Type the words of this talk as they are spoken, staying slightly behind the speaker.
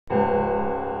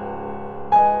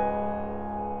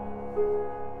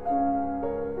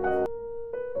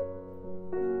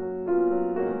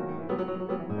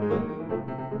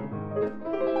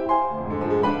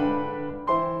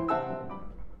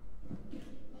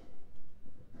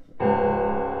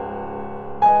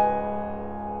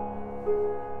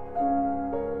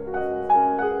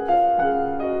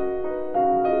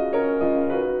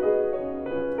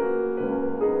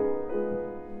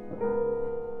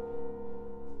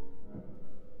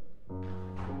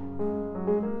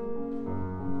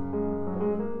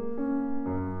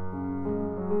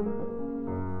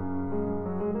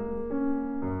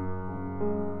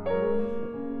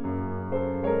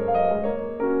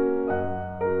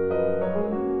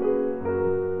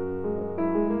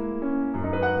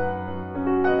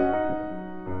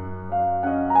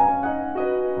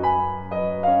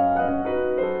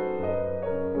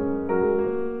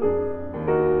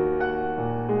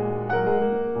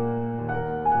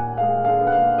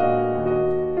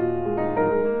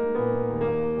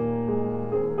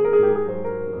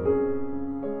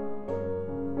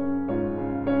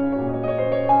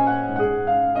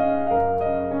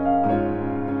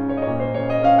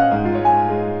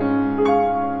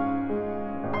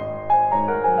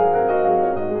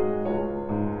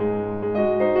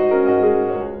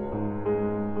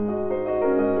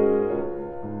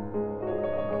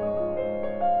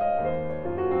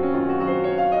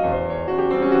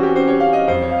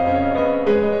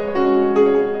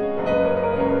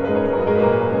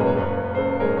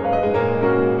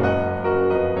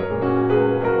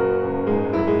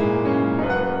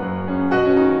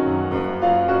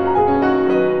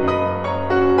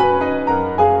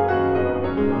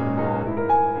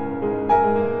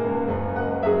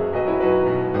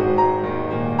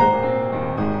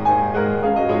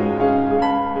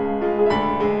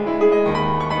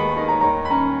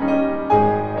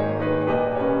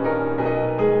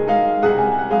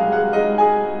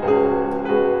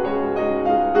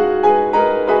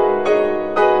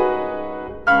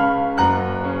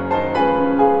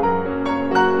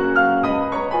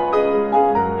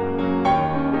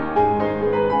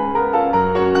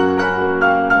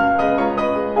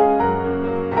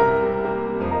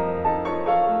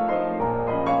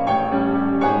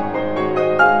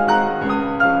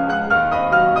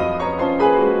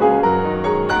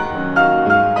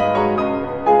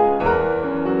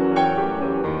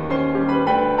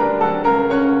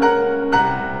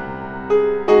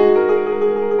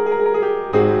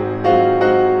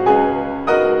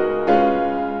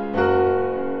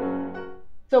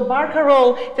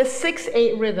barcarolle, the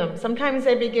 6/8 rhythm. Sometimes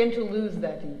I begin to lose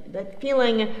that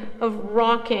feeling of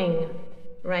rocking,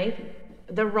 right?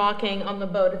 The rocking on the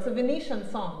boat. It's a Venetian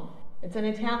song. It's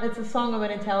a song of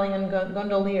an Italian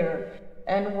gondolier.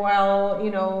 And while,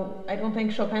 you know, I don't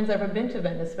think Chopin's ever been to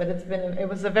Venice, but it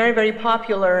was a very, very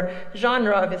popular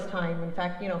genre of his time. In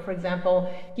fact, you know, for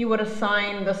example, he would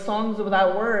assign the songs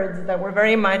without words that were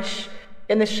very much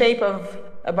in the shape of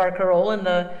a barcarolle,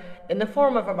 in the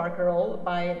form of a barcarolle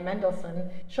by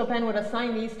Mendelssohn. Chopin would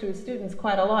assign these to his students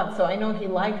quite a lot. So we know he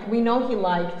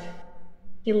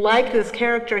liked this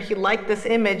character, he liked this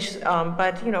image,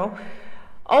 but, you know,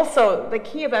 also the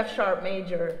key of F sharp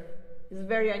major is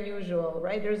very unusual,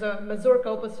 right? There's a Mazurka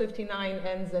Opus 59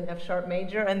 ends in F sharp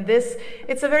major, and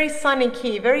it's a very sunny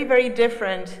key, very, very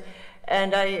different,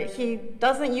 and he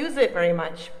doesn't use it very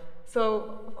much.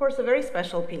 So, of course, a very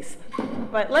special piece.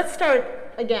 But let's start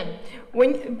again.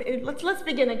 Let's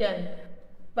begin again.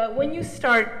 But when you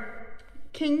start,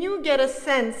 can you get a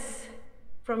sense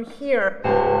from here?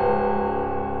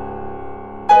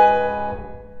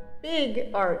 Big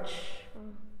arch.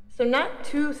 So not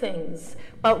two things,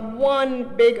 but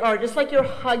one big arch, just like you're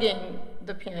hugging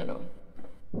the piano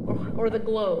or the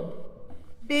globe.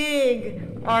 Big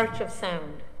arch of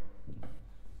sound.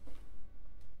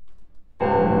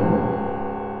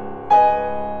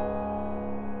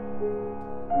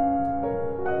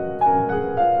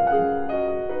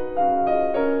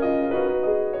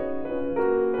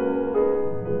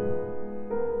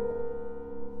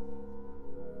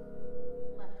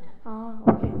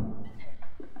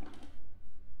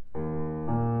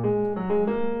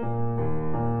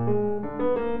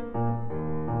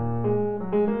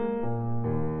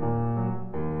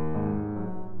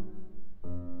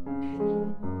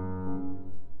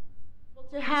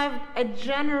 A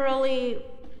generally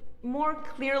more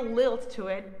clear lilt to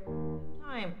it.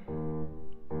 Time.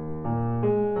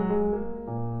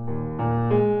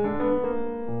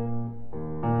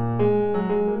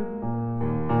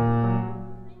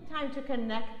 Time to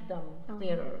connect them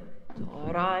clearer.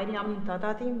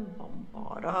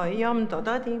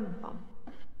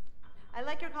 I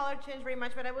like your color change very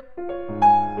much, but I would have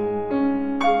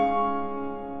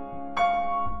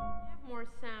more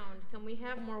sound. Can we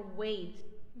have more weight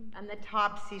on the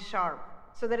top C sharp,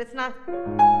 so that it's not.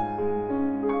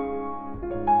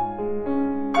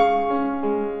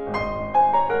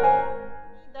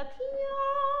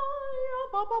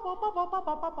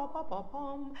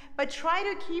 But try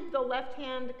to keep the left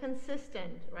hand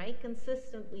consistent, right?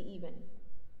 Consistently even.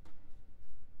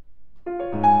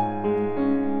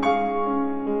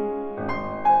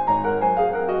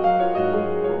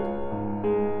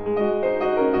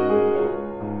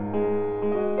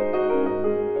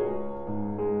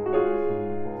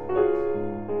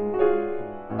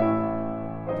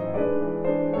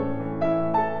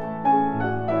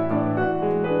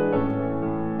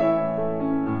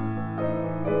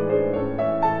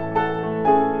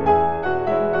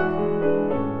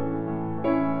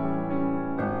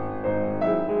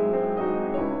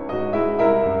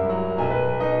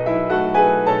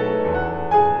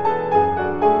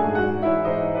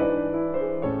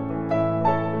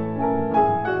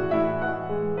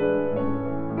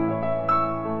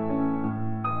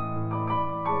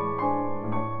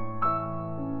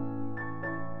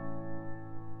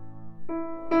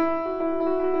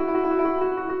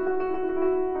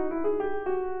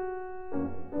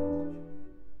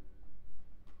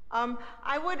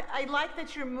 I like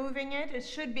that you're moving it. It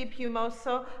should be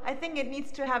piumoso. I think it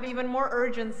needs to have even more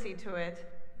urgency to it.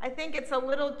 I think it's a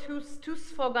little too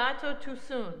sfogato too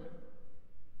soon.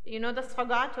 You know, the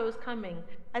sfogato is coming.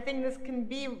 I think this can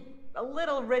be a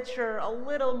little richer, a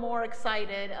little more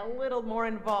excited, a little more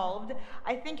involved.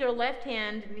 I think your left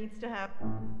hand needs to have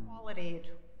quality.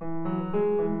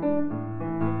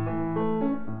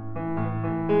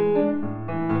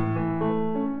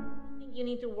 You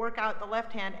need to work out the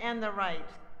left hand and the right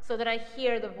so that I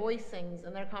hear the voicings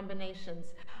and their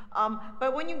combinations.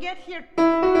 But when you get here,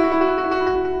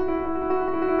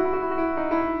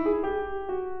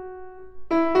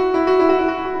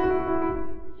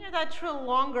 hear that trill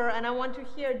longer, and I want to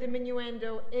hear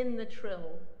diminuendo in the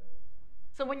trill.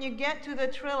 So when you get to the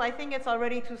trill, I think it's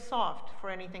already too soft for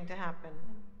anything to happen.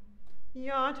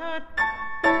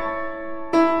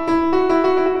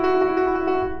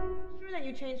 That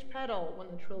you change pedal when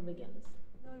the trill begins.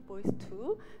 Voice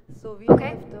 2. So we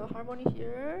have the harmony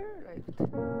here. Right.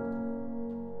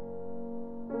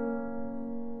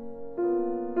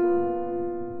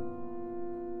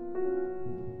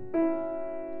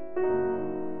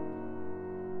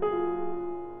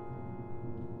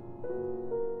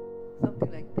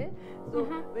 Something like that. So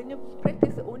when you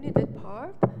practice only that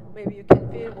maybe you can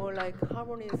feel more like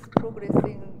harmony is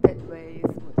progressing that way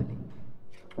smoothly.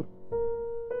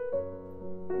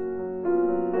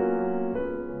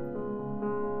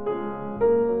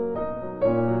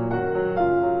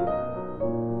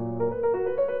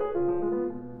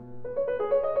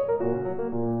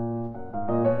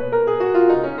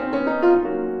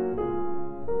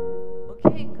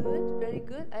 Okay, good, very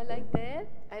good. I like that.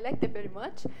 I like that very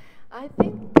much. I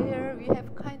think there we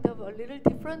have kind of a little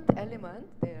different element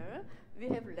there. We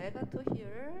have legato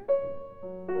here.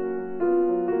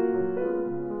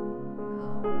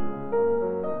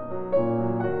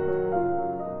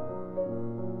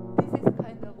 This is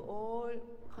kind of all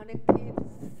connected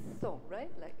song,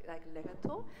 right? Like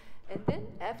legato. And then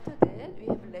after that we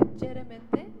have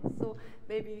leggermente. So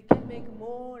maybe we can make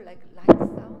more like light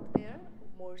sound there,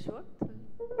 more short.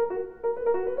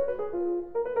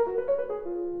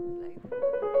 Like that.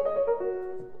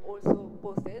 Also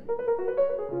both ends.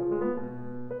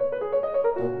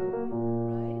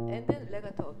 Right? And then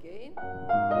legato again.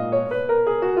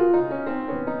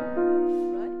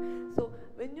 Right? So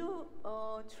when you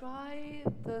try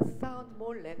the sound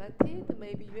more legated,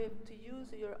 maybe you have to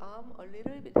use your arm a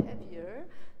little bit heavier.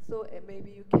 So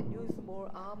maybe you can use more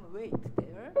arm weight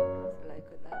there. So like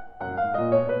that.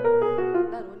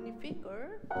 Not only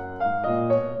finger.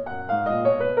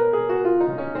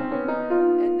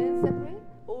 And then separate.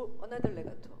 Or another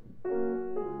legato.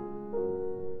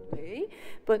 Way.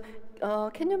 But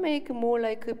can you make more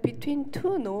like between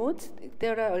two notes?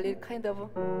 There are a little kind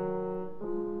of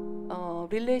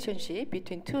relationship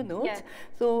between two notes. Yeah.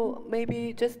 So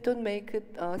maybe just don't make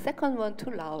it second one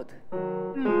too loud.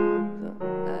 So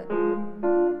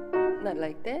not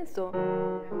like that. So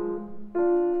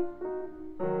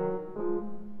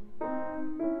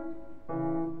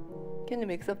can you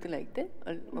make something like that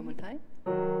one more time?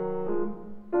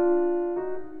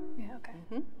 Yeah, okay.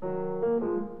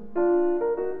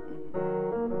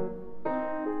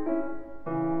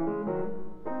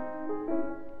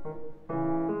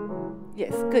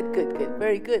 Yes, good,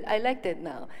 very good. I like that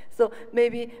now. So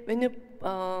maybe when you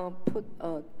put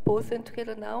both hands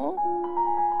together now.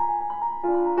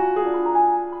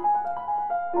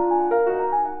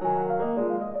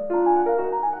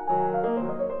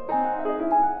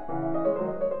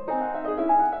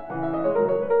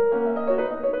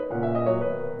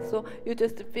 So you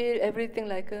just feel everything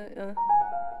like a.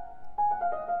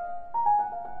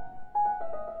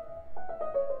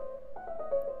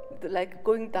 Like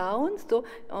going down, so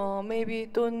maybe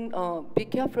don't be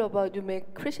careful about you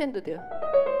make crescendo there.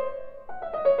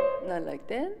 Not like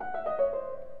that.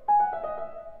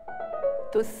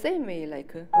 The same way,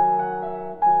 like.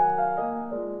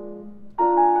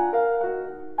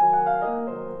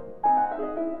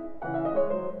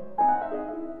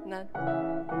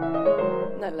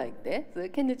 Not like that. So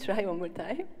can you try one more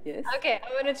time? Yes. Okay,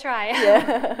 I'm gonna try.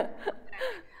 Yeah.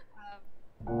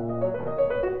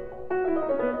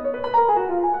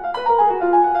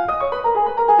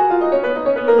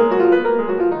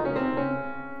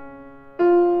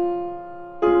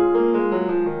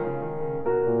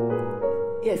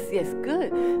 Yes,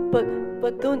 good.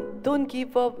 But don't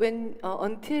give up when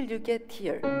until you get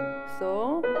here.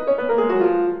 So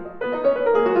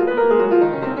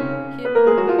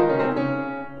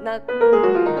here, not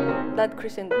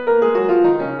crescendo.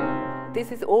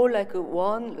 This is all like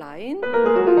one line.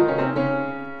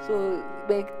 So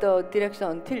make the direction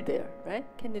until there, right?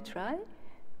 Can you try?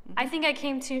 I think I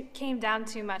came down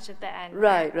too much at the end.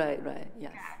 Right.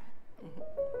 Yes.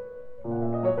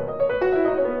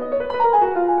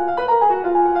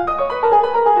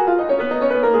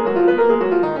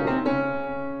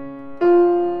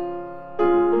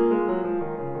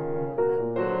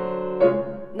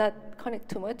 Not connect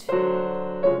too much.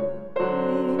 And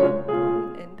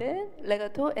then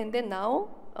legato, and then now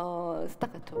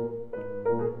staccato.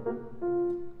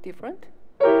 Different.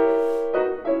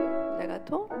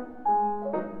 Legato.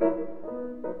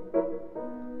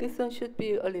 This one should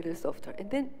be a little softer.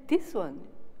 And then this one,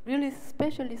 really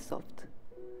especially soft.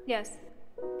 Yes.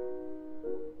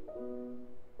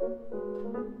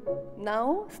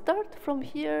 Now start from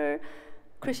here,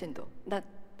 crescendo, not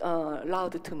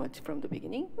loud too much from the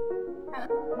beginning.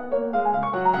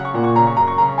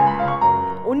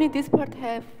 Only this part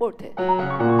have forte.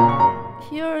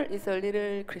 Here is a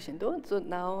little crescendo, so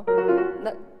now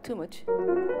not too much.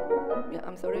 Yeah,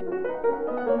 I'm sorry.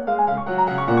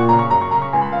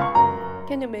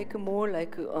 Can you make more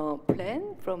like a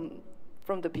plan from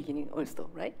the beginning also,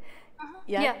 right?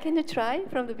 Yeah. Yeah. Can you try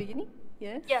from the beginning?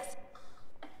 Yes. Yes.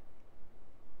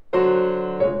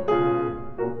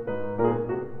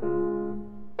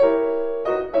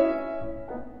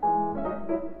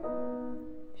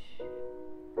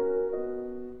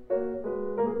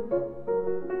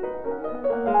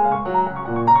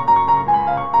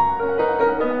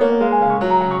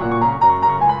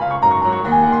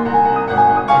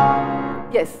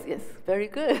 Yes, yes, very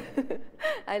good.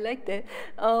 I like that.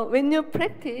 When you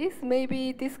practice,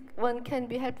 maybe this one can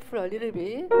be helpful a little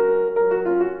bit.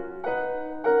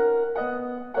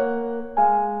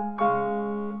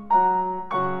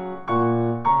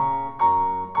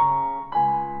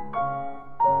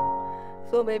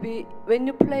 So maybe when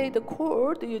you play the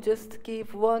chord, you just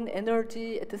give one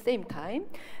energy at the same time,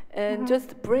 and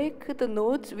just break the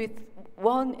notes with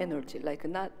one energy, like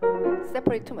not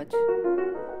separate too much.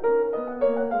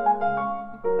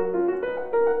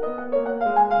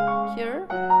 Here,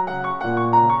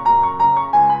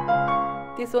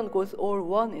 this one goes all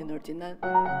one energy, not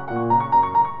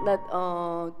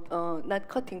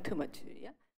cutting too much.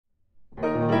 Yeah.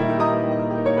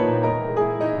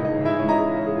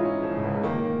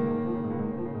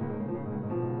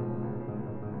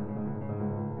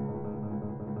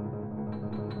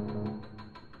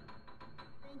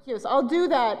 Thank you. So I'll do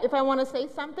that. If I want to say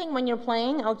something when you're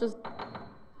playing, I'll just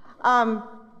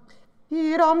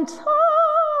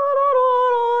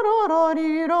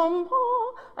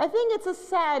I think it's a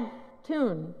sad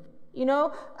tune. You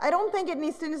know, I don't think it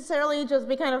needs to necessarily just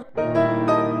be kind of.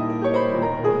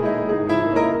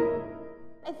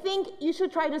 I think you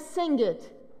should try to sing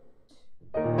it.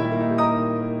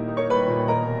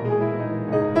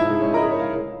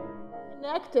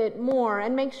 Connect it more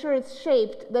and make sure it's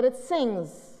shaped that it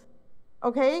sings.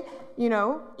 Okay? You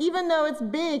know, even though it's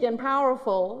big and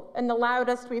powerful and the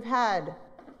loudest we've had,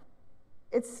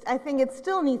 I think it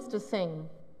still needs to sing.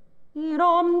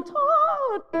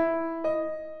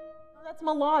 That's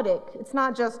melodic. It's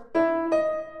not just.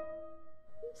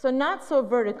 So not so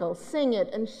vertical. Sing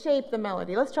it and shape the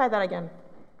melody. Let's try that again.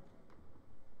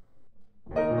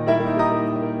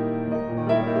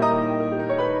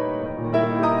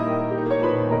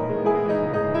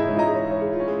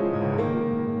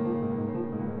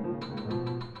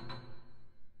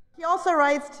 He also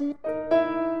writes to you.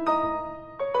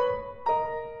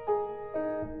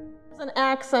 There's an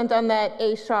accent on that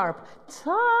A sharp.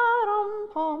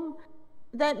 Ta-dum-pum.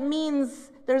 That means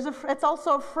it's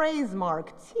also a phrase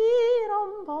mark.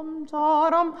 Ti-dum-pum,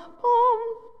 ta-dum-pum.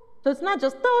 So it's not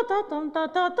just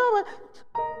da-da-dum-da-da-da.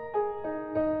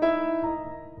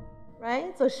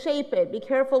 Right? So shape it. Be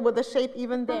careful with the shape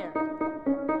even there.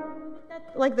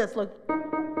 Like this, look.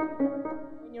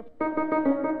 When you're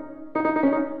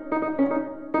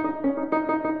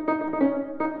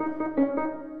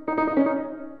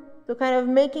so kind of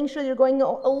making sure you're going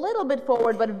a little bit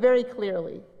forward, but very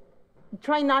clearly.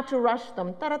 Try not to rush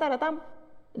them. Ta-da-da-da-dum.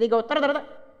 They go ta-da-da-da,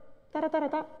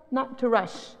 ta-da-da-da-da. Not to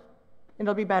rush.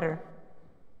 It'll be better.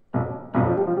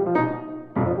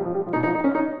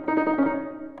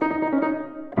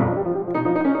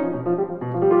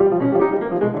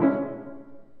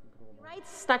 Right,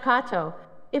 staccato.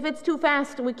 If it's too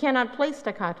fast, we cannot play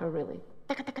staccato, really.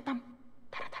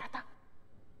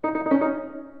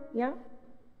 Yeah?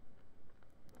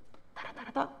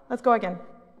 Let's go again.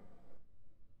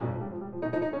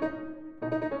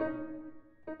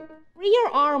 Free your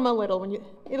arm a little when you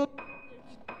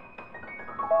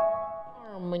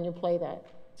when you play that.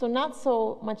 So not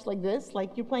so much like this,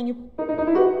 like you're playing your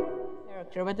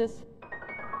character, but this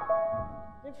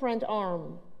different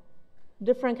arm,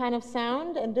 different kind of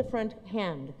sound and different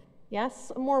hand.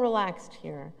 Yes, more relaxed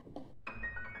here.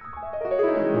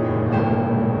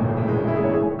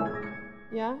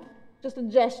 Yeah, just a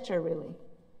gesture really.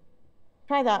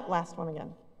 Try that last one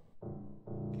again.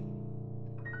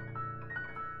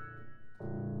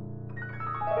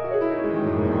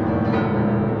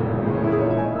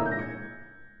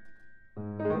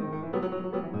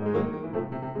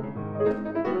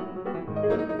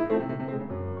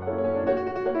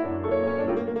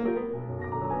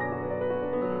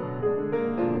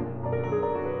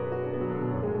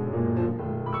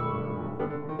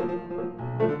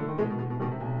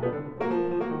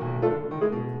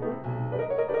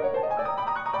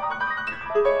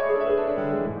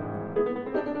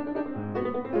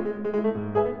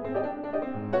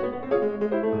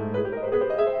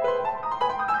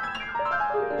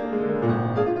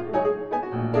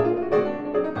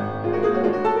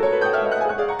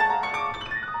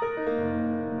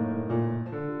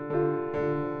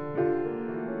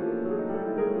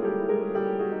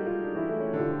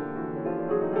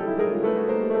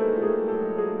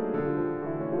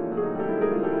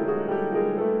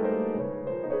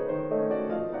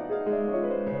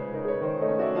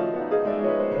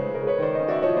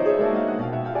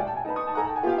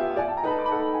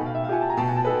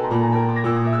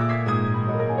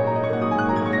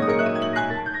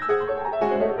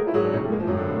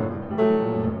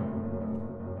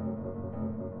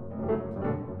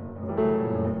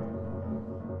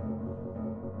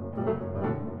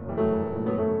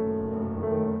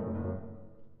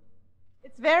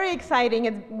 very exciting.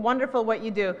 It's wonderful what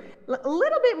you do. A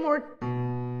little bit more.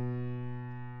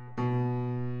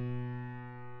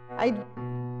 I'd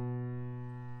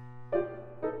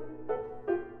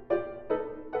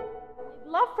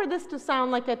love for this to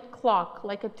sound like a clock,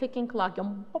 like a ticking clock.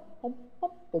 Can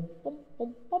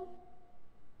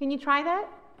you try that?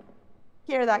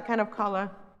 Hear that kind of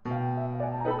color.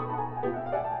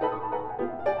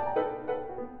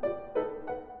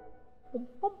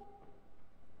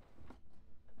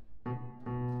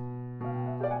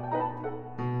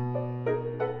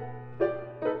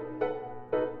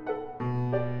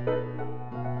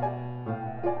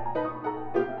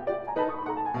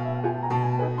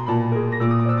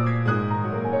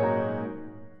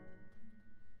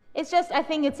 It's just, I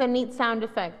think it's a neat sound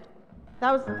effect.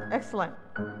 That was excellent.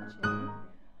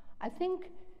 I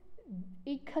think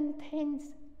it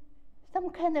contains some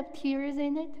kind of tears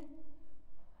in it.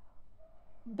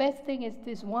 Best thing is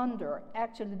this wonder.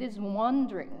 Actually, this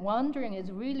wandering. Wandering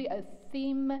is really a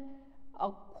theme,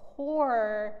 a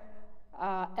core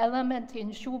element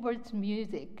in Schubert's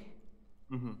music.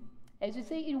 Mm-hmm. As you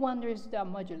say, it wanders the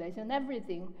modulation and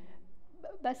everything.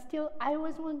 But still, I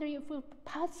was wondering if it was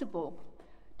possible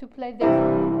to play this,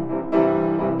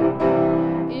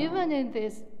 even in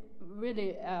this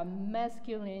really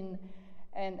masculine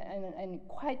and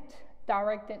quite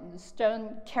direct and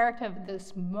stern character of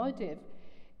this motive,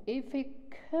 if it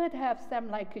could have some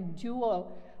like a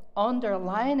dual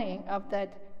underlining of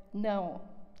that, no,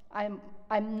 I'm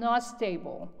not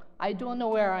stable. I don't know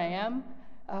where I am.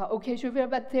 Okay,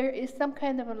 Schubert, but there is some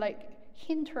kind of like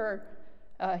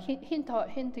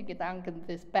hintergedanken,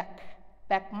 this back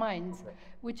minds,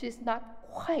 which is not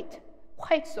quite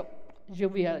so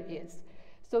jovial is.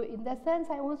 So in that sense,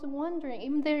 I was wondering,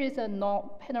 even there is a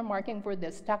no pattern marking for the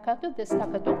staccato.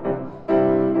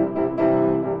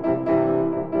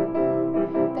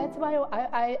 That's why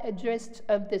I addressed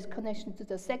this connection to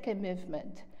the second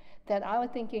movement. That I was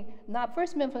thinking, now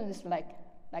first movement is like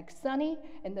sunny,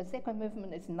 and the second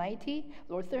movement is 90,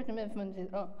 or third movement is,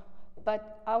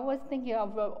 but I was thinking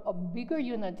of a bigger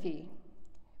unity.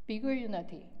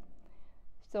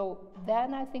 So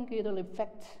then I think it'll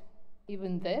affect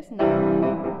even this.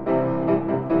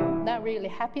 Not really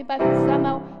happy, but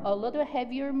somehow a little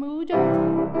heavier mood,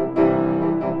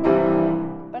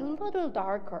 but a little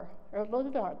darker,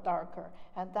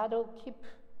 and that'll keep,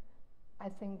 I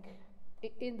think,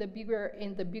 in the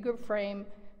bigger frame,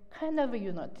 kind of a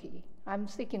unity. I'm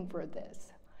seeking for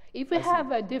this. If you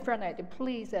have a different idea,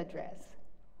 please address.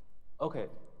 Okay,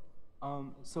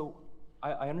 so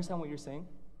I understand what you're saying.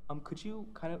 Could you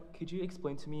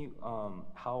explain to me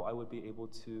how I would be able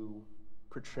to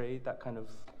portray that kind of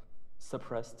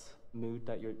suppressed mood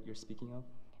that you're speaking of?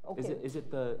 Okay. Is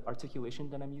it the articulation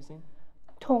that I'm using?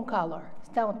 Tone color,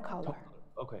 sound color.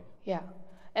 Okay. Yeah,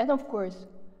 and of course,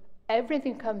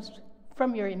 everything comes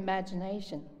from your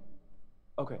imagination.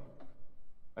 Okay,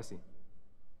 I see.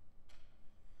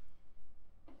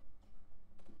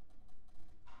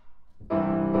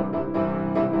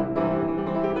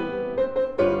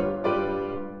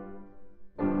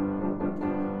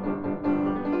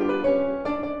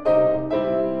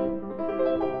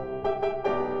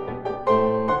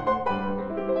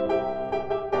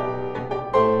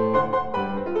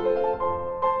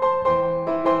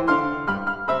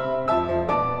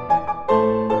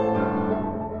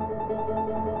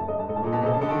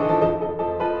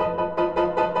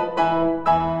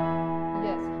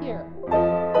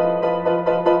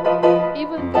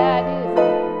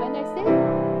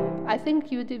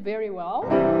 You did very well.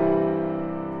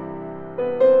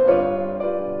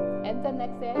 And the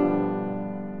next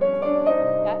end,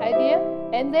 that idea,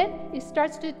 and then it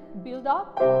starts to build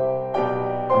up.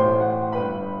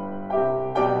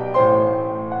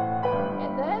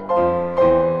 And then,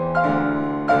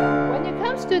 when it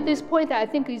comes to this point, I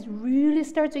think it really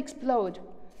starts to explode.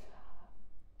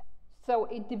 So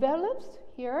it develops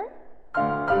here.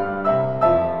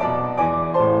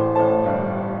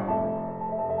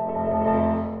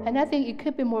 And I think it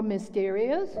could be more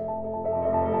mysterious.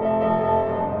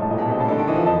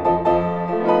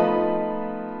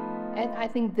 And I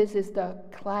think this is the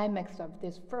climax of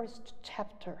this first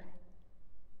chapter.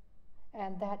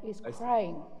 And that is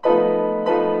crying.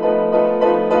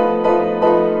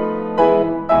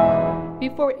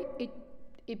 Before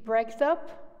it breaks up,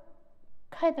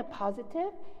 kind of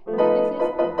positive. This is,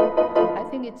 I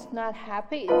think it's not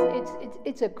happy.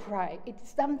 It's a cry.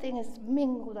 It's something is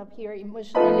mingled up here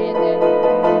emotionally, and then.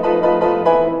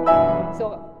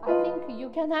 So I think you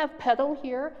can have pedal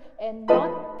here and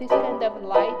not this kind of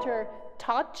lighter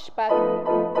touch, but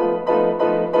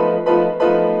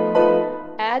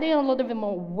adding a little bit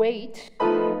more weight.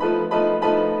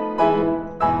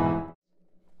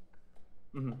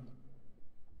 Mhm.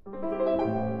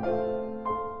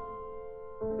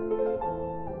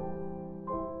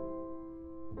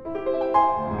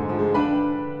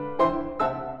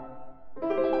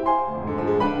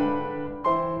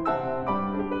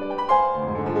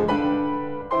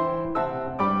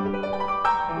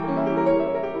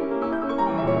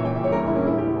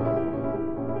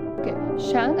 Okay,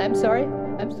 Shan, I'm sorry.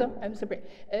 I'm sorry.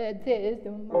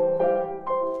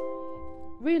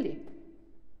 Really,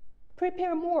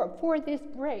 prepare more for this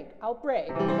break. I'll break.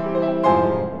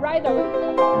 Right away.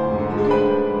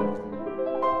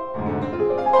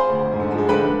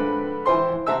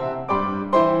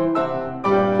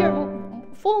 Here,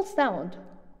 full sound.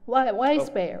 Why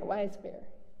spare? Why spare?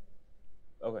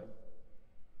 Okay.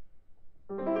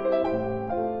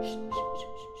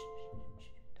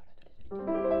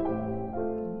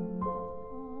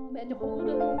 And hold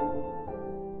on.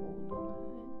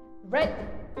 Right.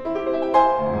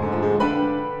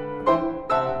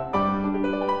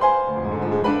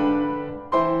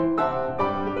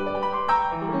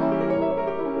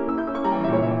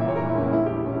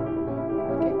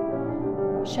 Okay.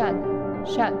 Shan.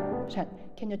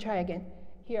 Can you try again?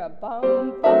 Here,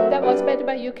 bum, bum. That was better,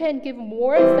 but you can give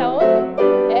more sound.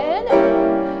 And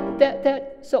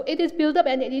so it is built up,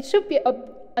 and it should be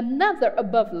another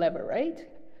above level, right?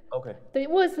 Okay. It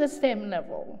was the same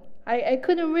level. I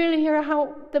couldn't really hear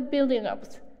how the building up.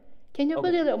 Can you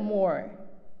build it up more?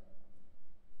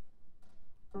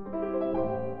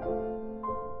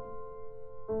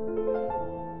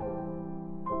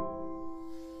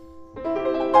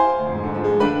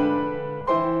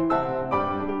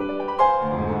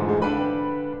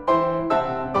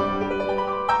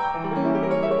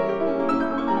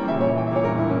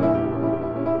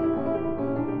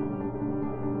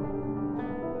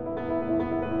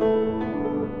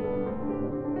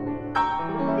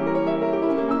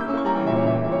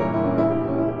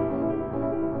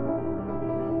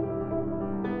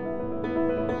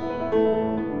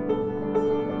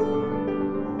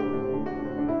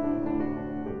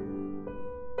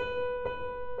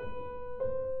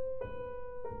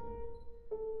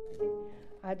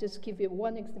 I'll just give you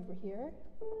one example here.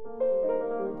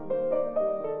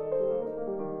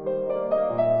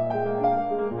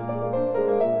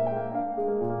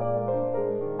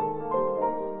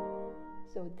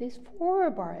 So these 4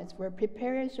 bars were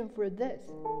preparation for this.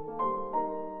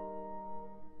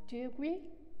 Do you agree?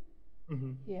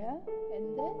 Mm-hmm. Yeah,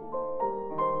 and then?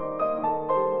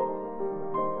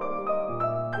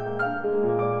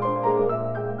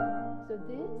 So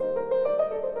this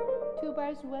 2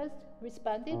 bars was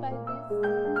responded by this.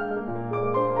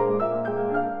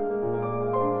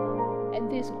 And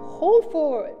this whole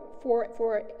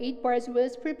 8 bars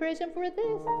was preparation for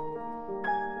this.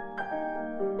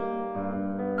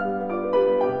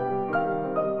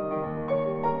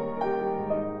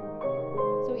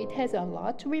 So it has a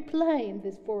lot to replay in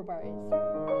these 4 bars.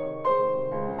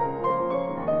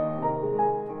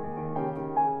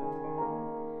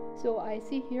 So I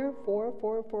see here 4,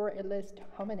 4, 4, at least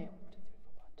how many?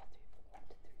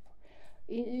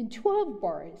 In 12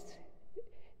 bars,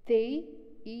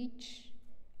 each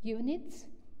unit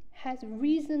has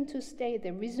reason to stay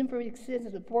there, reason for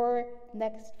existence for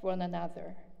next one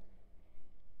another.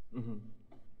 Mm-hmm.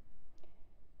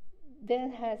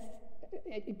 Then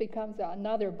it becomes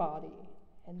another body,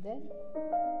 and then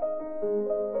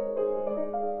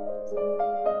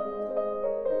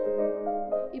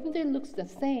even though it looks the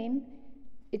same,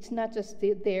 it's not just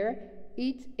there.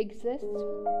 It exists.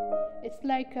 It's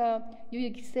like you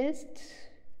exist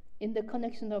in the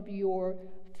connection of your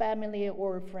family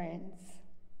or friends,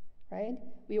 right?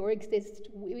 We all exist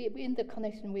in the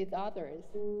connection with others.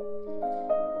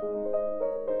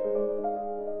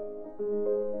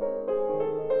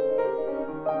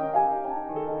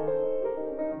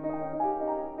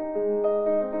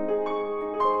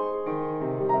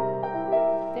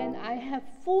 Then I have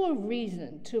full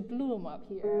reason to bloom up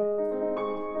here.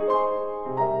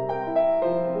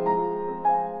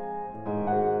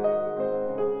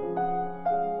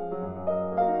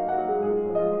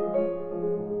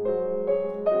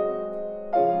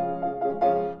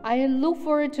 I look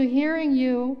forward to hearing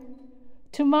you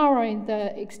tomorrow in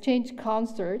the exchange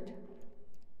concert.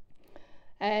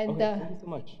 And thank you so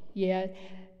much. Yeah,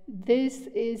 this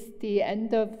is the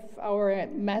end of our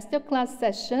masterclass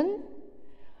session.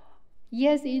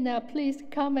 Yes, Ina, please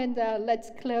come and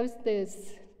let's close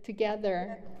this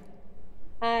together.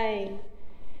 Hi.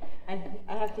 I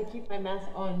have to keep my mask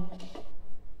on.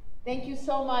 Thank you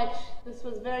so much. This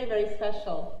was very, very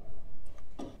special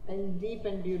and deep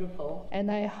and beautiful.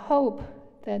 And I hope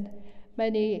that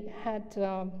many had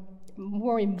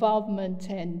more involvement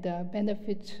and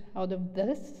benefit out of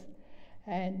this.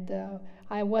 And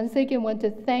I once again want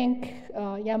to thank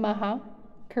YAMAHA,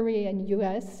 Korea and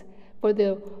US for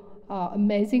the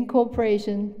amazing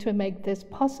cooperation to make this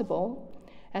possible,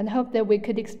 and hope that we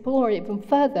could explore even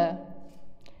further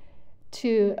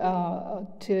to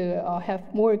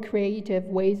have more creative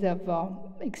ways of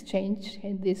exchange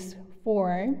in this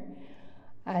forum.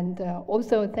 And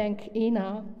also thank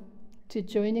Ina to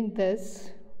joining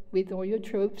this with all your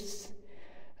troops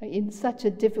in such a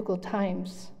difficult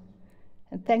times.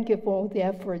 And thank you for all the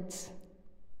efforts.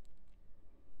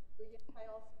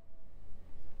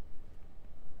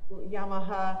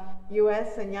 YAMAHA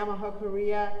US and YAMAHA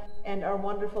Korea and our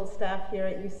wonderful staff here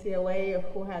at UCLA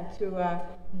who had to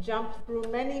jump through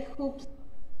many hoops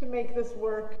to make this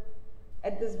work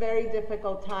at this very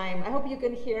difficult time. I hope you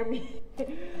can hear me.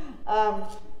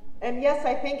 And yes,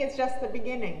 I think it's just the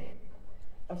beginning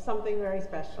of something very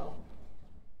special.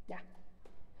 Yeah.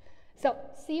 So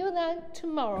see you then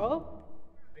tomorrow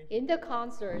in the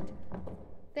concert.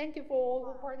 Thank you for all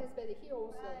who participated here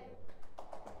also.